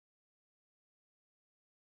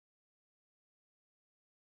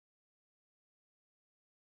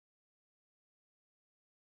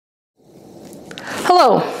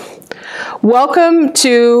Hello, welcome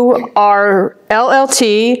to our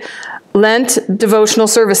LLT Lent devotional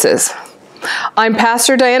services. I'm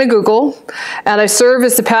Pastor Diana Gugel, and I serve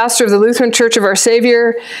as the pastor of the Lutheran Church of Our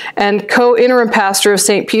Savior and co-interim pastor of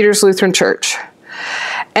St. Peter's Lutheran Church.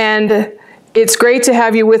 And it's great to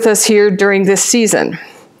have you with us here during this season.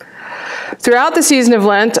 Throughout the season of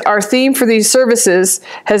Lent, our theme for these services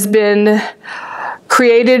has been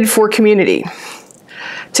created for community.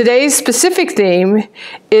 Today's specific theme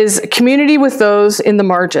is community with those in the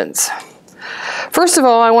margins. First of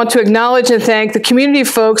all, I want to acknowledge and thank the community of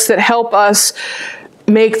folks that help us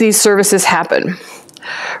make these services happen.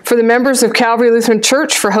 For the members of Calvary Lutheran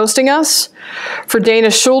Church for hosting us, for Dana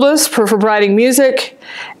Schuldes for providing music,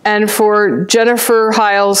 and for Jennifer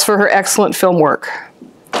Hiles for her excellent film work.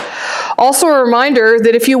 Also a reminder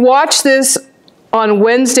that if you watch this on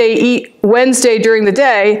Wednesday during the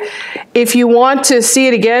day, if you want to see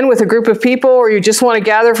it again with a group of people or you just want to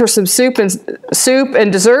gather for some soup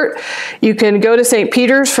and dessert, you can go to St.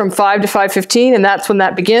 Peter's from 5 to 5:15, and that's when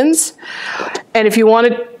that begins. And if you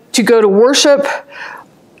wanted to go to worship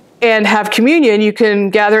and have communion, you can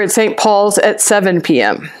gather at St. Paul's at 7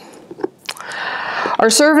 p.m. Our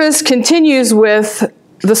service continues with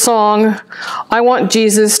the song, "I Want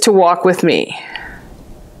Jesus to Walk With Me."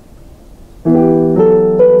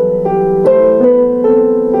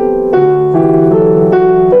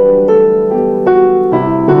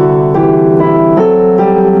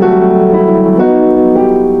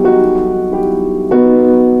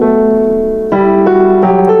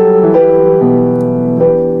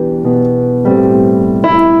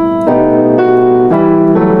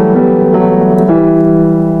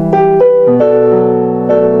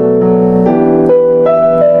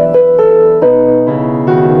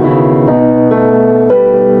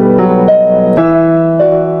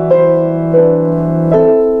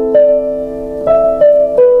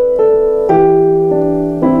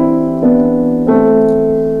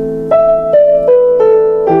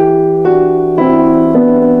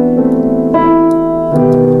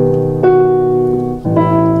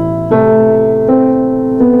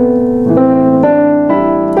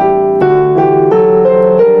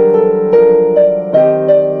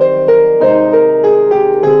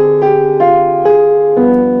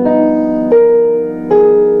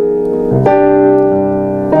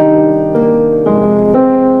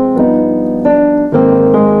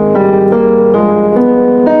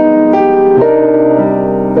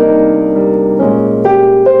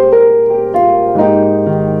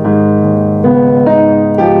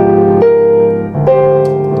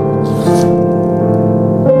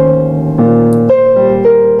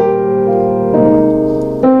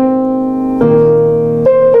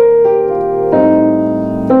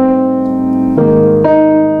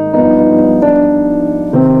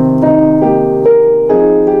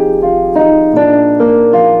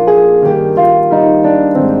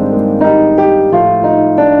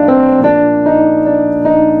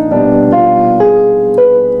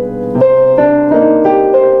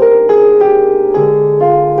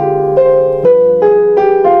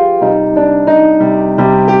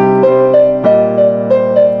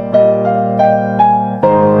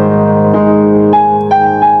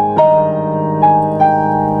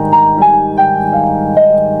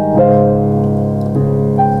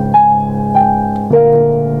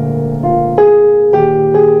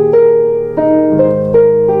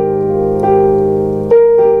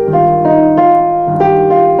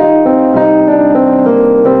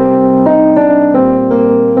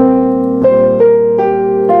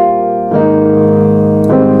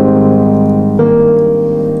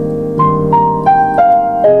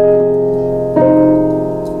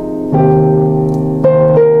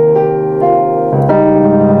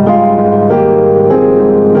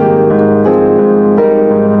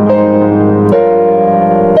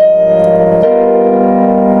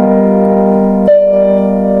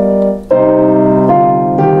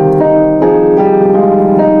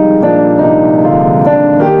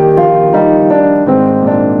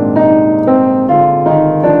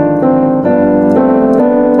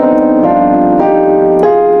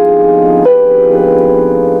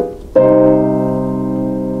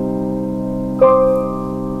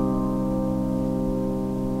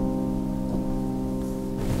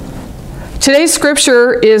 Today's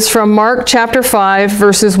scripture is from Mark chapter 5,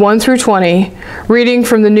 verses 1 through 20, reading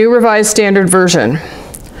from the New Revised Standard Version.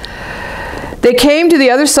 They came to the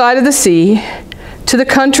other side of the sea, to the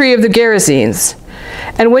country of the Gerasenes.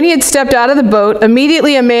 And when he had stepped out of the boat,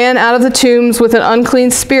 immediately a man out of the tombs with an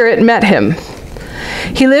unclean spirit met him.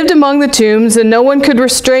 He lived among the tombs, and no one could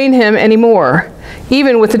restrain him any more,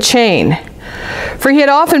 even with a chain. For he had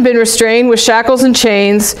often been restrained with shackles and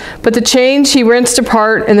chains, but the chains he wrenched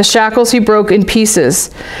apart, and the shackles he broke in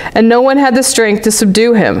pieces, and no one had the strength to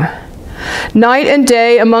subdue him. Night and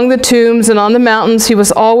day among the tombs and on the mountains he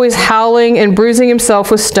was always howling and bruising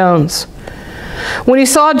himself with stones. When he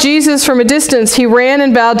saw Jesus from a distance, he ran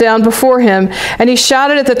and bowed down before him, and he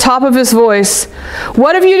shouted at the top of his voice,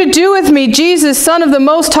 "What have you to do with me, Jesus, Son of the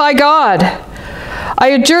Most High God? I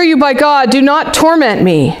adjure you by God, do not torment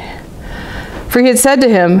me." For he had said to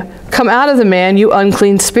him, "Come out of the man, you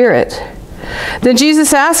unclean spirit." Then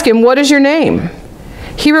Jesus asked him, "What is your name?"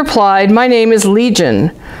 He replied, "My name is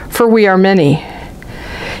Legion, for we are many."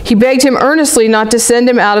 He begged him earnestly not to send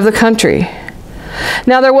him out of the country.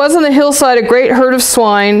 Now there was on the hillside a great herd of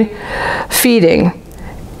swine feeding,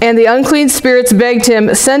 and the unclean spirits begged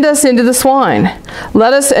him, "Send us into the swine,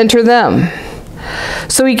 let us enter them."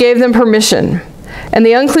 So he gave them permission. And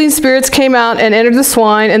the unclean spirits came out and entered the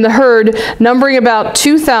swine, and the herd, numbering about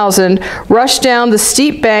 2,000, rushed down the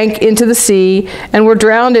steep bank into the sea and were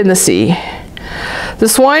drowned in the sea. The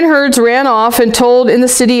swineherds ran off and told in the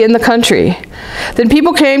city and the country. Then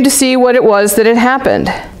people came to see what it was that had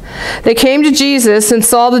happened. They came to Jesus and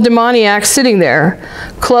saw the demoniac sitting there,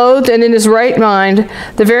 clothed and in his right mind,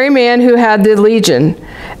 the very man who had the legion,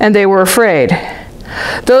 and they were afraid.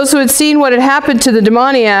 Those who had seen what had happened to the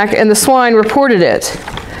demoniac and the swine reported it.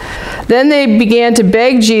 Then they began to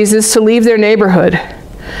beg Jesus to leave their neighborhood.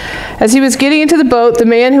 As he was getting into the boat, the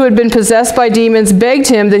man who had been possessed by demons begged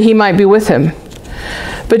him that he might be with him.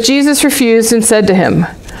 But Jesus refused and said to him,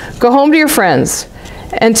 "Go home to your friends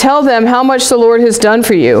and tell them how much the Lord has done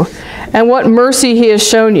for you and what mercy he has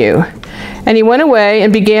shown you." And he went away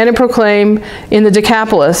and began to proclaim in the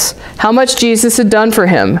Decapolis how much Jesus had done for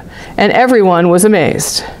him, and everyone was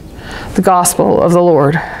amazed. The Gospel of the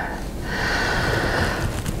Lord.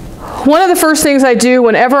 One of the first things I do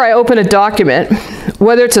whenever I open a document,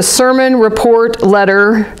 whether it's a sermon, report,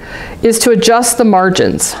 letter, is to adjust the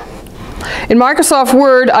margins. In Microsoft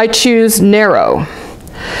Word, I choose narrow.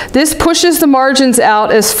 This pushes the margins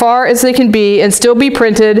out as far as they can be and still be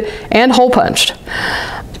printed and hole punched.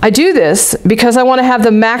 I do this because I want to have the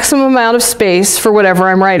maximum amount of space for whatever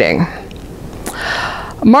I'm writing.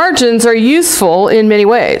 Margins are useful in many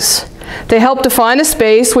ways. They help define a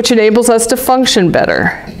space, which enables us to function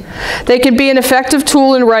better. They can be an effective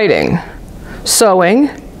tool in writing. Sewing,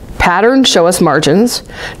 patterns show us margins.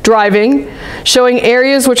 Driving, showing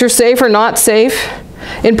areas which are safe or not safe.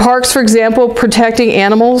 In parks, for example, protecting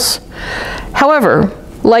animals. However,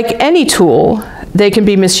 like any tool, they can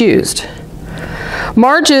be misused.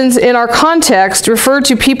 Margins in our context refer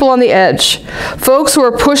to people on the edge, folks who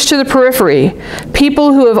are pushed to the periphery,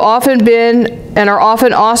 people who have often been and are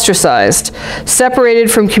often ostracized,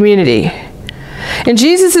 separated from community. In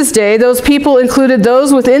Jesus' day, those people included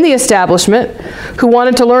those within the establishment who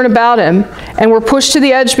wanted to learn about him and were pushed to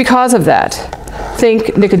the edge because of that.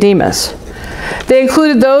 Think Nicodemus. They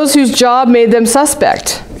included those whose job made them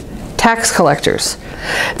suspect, tax collectors.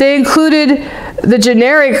 They included the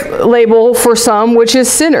generic label for some, which is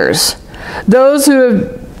sinners, those who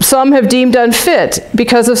some have deemed unfit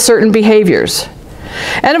because of certain behaviors.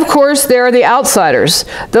 And of course, there are the outsiders,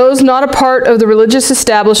 those not a part of the religious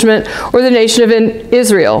establishment or the nation of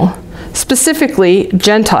Israel, specifically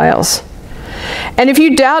Gentiles. And if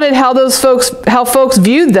you doubted how folks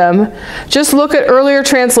viewed them, just look at earlier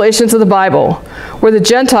translations of the Bible, where the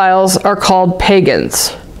Gentiles are called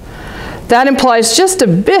pagans. That implies just a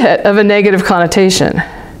bit of a negative connotation.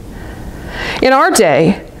 In our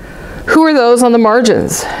day, who are those on the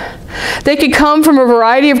margins? They could come from a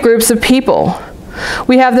variety of groups of people.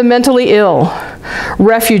 We have the mentally ill,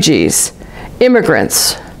 refugees,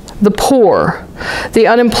 immigrants, the poor, the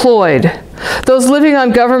unemployed, those living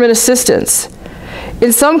on government assistance.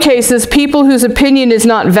 In some cases, people whose opinion is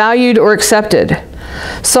not valued or accepted.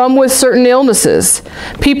 Some with certain illnesses,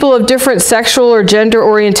 people of different sexual or gender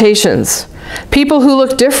orientations, people who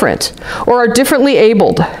look different or are differently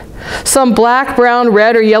abled, some black, brown,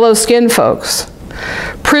 red, or yellow-skinned folks,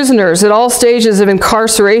 prisoners at all stages of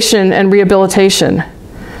incarceration and rehabilitation.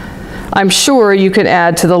 I'm sure you can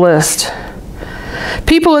add to the list.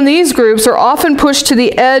 People in these groups are often pushed to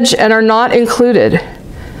the edge and are not included.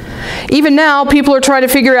 Even now, people are trying to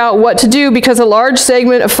figure out what to do because a large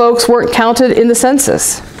segment of folks weren't counted in the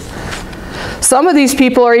census. Some of these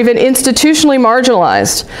people are even institutionally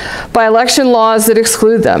marginalized by election laws that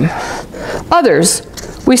exclude them. Others,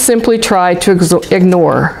 we simply try to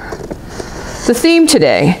ignore. The theme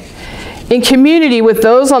today, in community with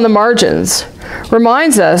those on the margins,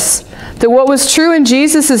 reminds us that what was true in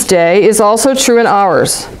Jesus' day is also true in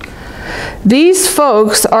ours. These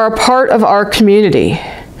folks are a part of our community.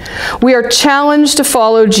 We are challenged to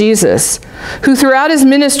follow Jesus, who throughout his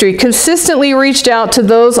ministry consistently reached out to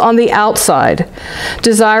those on the outside,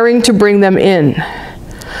 desiring to bring them in.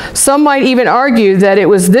 Some might even argue that it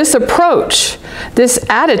was this approach, this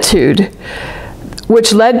attitude,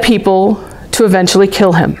 which led people to eventually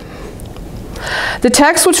kill him. The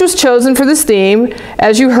text which was chosen for this theme,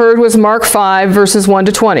 as you heard, was Mark 5, verses 1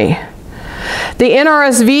 to 20. The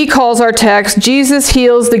NRSV calls our text, Jesus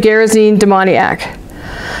heals the Gerasene demoniac.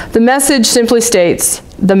 The Message simply states,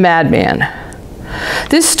 the madman.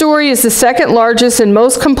 This story is the second largest and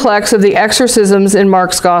most complex of the exorcisms in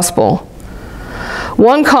Mark's gospel.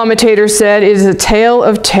 One commentator said it is a tale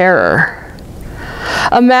of terror.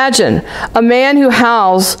 Imagine a man who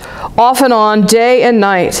howls off and on day and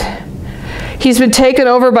night. He's been taken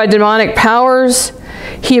over by demonic powers.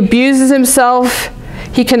 He abuses himself.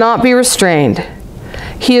 He cannot be restrained.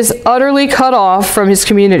 He is utterly cut off from his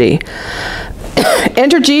community.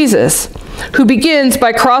 Enter Jesus, who begins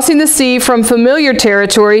by crossing the sea from familiar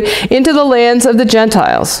territory into the lands of the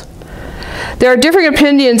Gentiles. There are different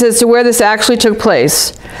opinions as to where this actually took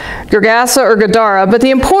place, Gergasa or Gadara, but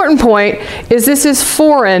the important point is this is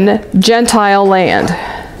foreign Gentile land.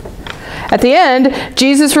 At the end,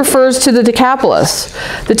 Jesus refers to the Decapolis,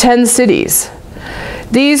 the 10 cities.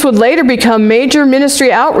 These would later become major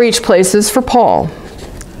ministry outreach places for Paul.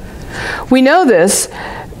 We know this,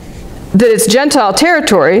 that it's Gentile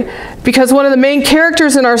territory, because one of the main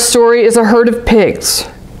characters in our story is a herd of pigs,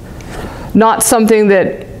 not something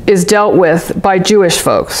that is dealt with by Jewish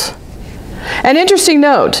folks. An interesting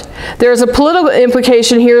note, there is a political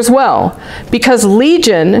implication here as well, because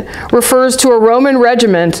legion refers to a Roman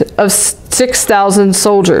regiment of 6,000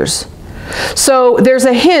 soldiers. So there's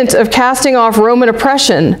a hint of casting off Roman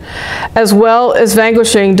oppression as well as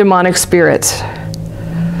vanquishing demonic spirits.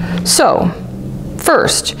 So,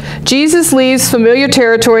 first, Jesus leaves familiar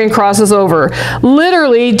territory and crosses over,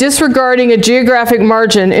 literally disregarding a geographic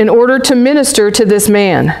margin in order to minister to this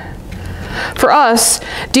man. For us,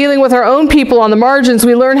 dealing with our own people on the margins,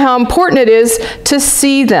 we learn how important it is to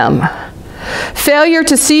see them. Failure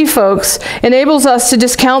to see folks enables us to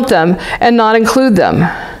discount them and not include them.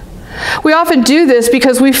 We often do this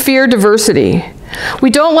because we fear diversity. We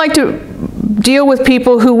don't like to deal with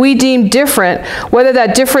people who we deem different, whether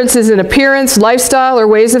that difference is in appearance, lifestyle, or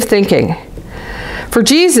ways of thinking. For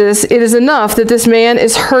Jesus, it is enough that this man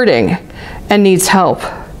is hurting and needs help.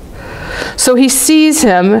 So he sees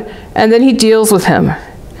him and then he deals with him.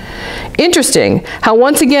 Interesting how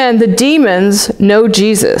once again the demons know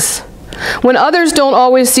Jesus. When others don't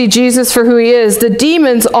always see Jesus for who he is, the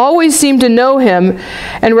demons always seem to know him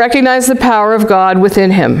and recognize the power of God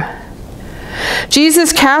within him.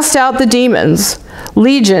 Jesus cast out the demons,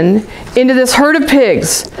 legion, into this herd of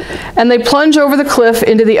pigs, and they plunge over the cliff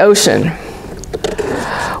into the ocean.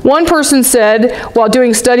 One person said, while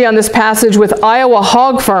doing study on this passage with Iowa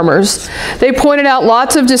hog farmers, they pointed out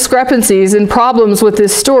lots of discrepancies and problems with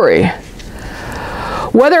this story.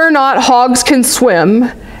 Whether or not hogs can swim,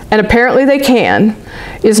 and apparently they can,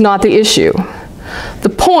 is not the issue. The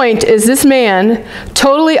point is this man,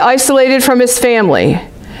 totally isolated from his family,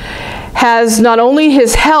 has not only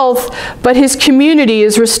his health, but his community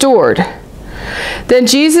is restored. Then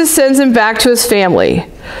Jesus sends him back to his family,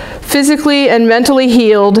 physically and mentally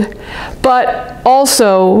healed, but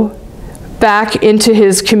also back into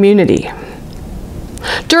his community.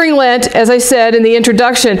 During Lent, as I said in the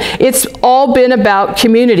introduction, it's all been about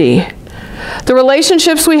community. The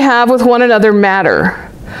relationships we have with one another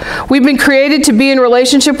matter. We've been created to be in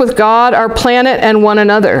relationship with God, our planet, and one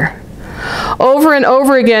another. Over and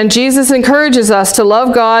over again, Jesus encourages us to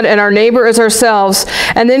love God and our neighbor as ourselves,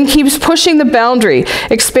 and then keeps pushing the boundary,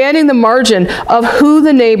 expanding the margin of who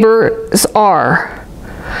the neighbors are.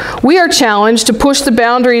 We are challenged to push the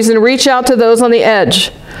boundaries and reach out to those on the edge,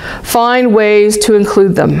 find ways to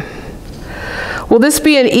include them. Will this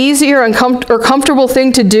be an easier or comfortable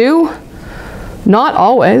thing to do? Not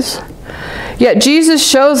always. Yet Jesus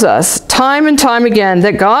shows us time and time again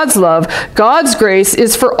that God's love, God's grace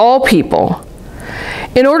is for all people.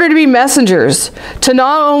 In order to be messengers, to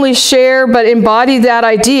not only share but embody that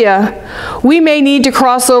idea, we may need to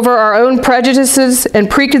cross over our own prejudices and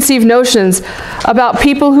preconceived notions about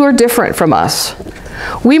people who are different from us.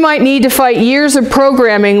 We might need to fight years of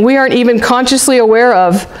programming we aren't even consciously aware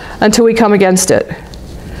of until we come against it.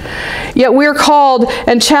 Yet we are called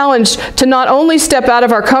and challenged to not only step out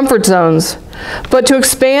of our comfort zones, but to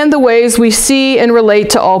expand the ways we see and relate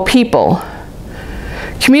to all people.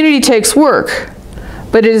 Community takes work,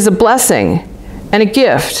 but it is a blessing and a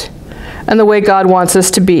gift, and the way God wants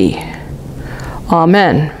us to be.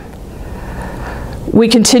 Amen. We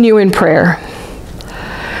continue in prayer.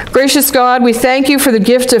 Gracious God, we thank you for the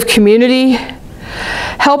gift of community.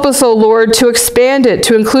 Help us, O Lord, to expand it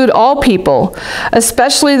to include all people,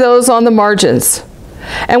 especially those on the margins.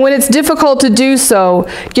 And when it's difficult to do so,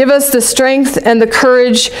 give us the strength and the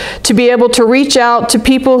courage to be able to reach out to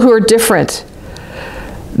people who are different,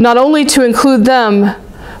 not only to include them,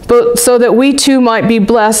 but so that we too might be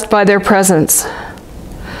blessed by their presence.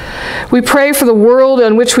 We pray for the world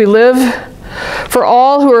in which we live, for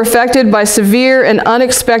all who are affected by severe and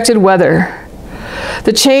unexpected weather.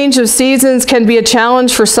 The change of seasons can be a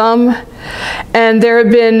challenge for some, and there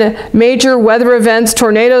have been major weather events,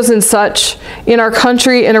 tornadoes and such, in our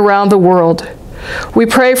country and around the world. We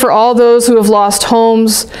pray for all those who have lost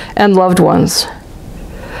homes and loved ones.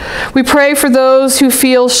 We pray for those who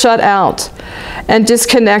feel shut out and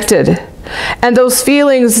disconnected, and those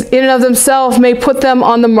feelings in and of themselves may put them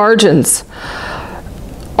on the margins,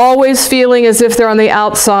 always feeling as if they're on the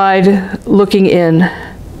outside looking in.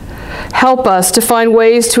 Help us to find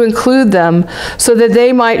ways to include them so that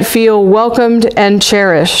they might feel welcomed and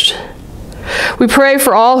cherished. We pray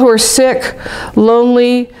for all who are sick,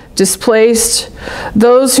 lonely, displaced,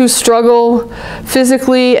 those who struggle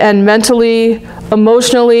physically and mentally,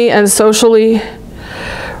 emotionally and socially.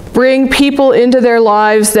 Bring people into their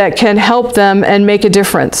lives that can help them and make a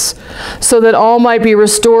difference, so that all might be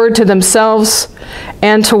restored to themselves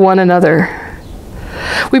and to one another.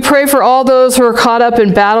 We pray for all those who are caught up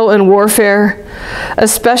in battle and warfare,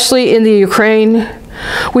 especially in the Ukraine.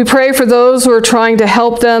 We pray for those who are trying to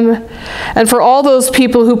help them, and for all those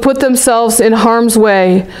people who put themselves in harm's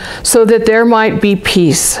way so that there might be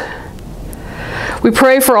peace. We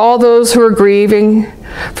pray for all those who are grieving,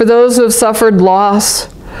 for those who have suffered loss,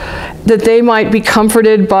 that they might be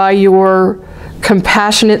comforted by your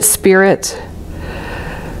compassionate spirit.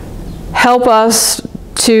 Help us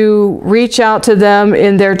to reach out to them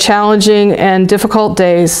in their challenging and difficult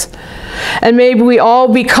days. And may we all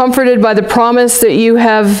be comforted by the promise that you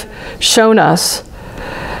have shown us.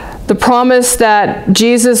 The promise that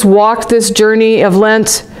Jesus walked this journey of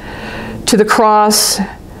Lent to the cross,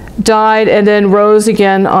 died, and then rose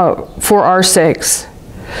again for our sakes.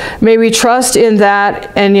 May we trust in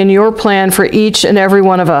that and in your plan for each and every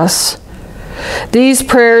one of us. These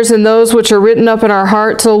prayers and those which are written up in our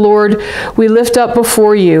hearts, O Lord, we lift up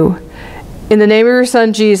before you. In the name of your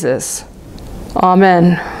Son, Jesus.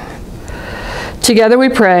 Amen. Together we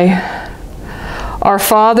pray. Our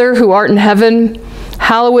Father, who art in heaven,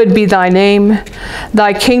 hallowed be thy name.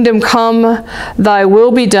 Thy kingdom come, thy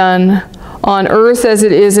will be done, on earth as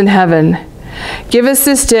it is in heaven. Give us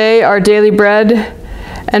this day our daily bread,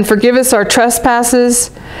 and forgive us our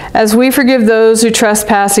trespasses, as we forgive those who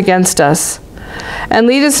trespass against us. And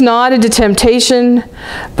lead us not into temptation,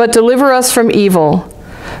 but deliver us from evil.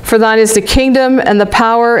 For thine is the kingdom, and the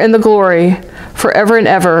power, and the glory, forever and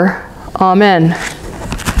ever. Amen.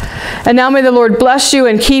 And now may the Lord bless you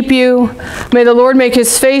and keep you. May the Lord make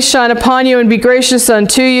his face shine upon you and be gracious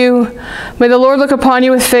unto you. May the Lord look upon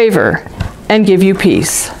you with favor and give you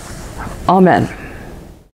peace. Amen.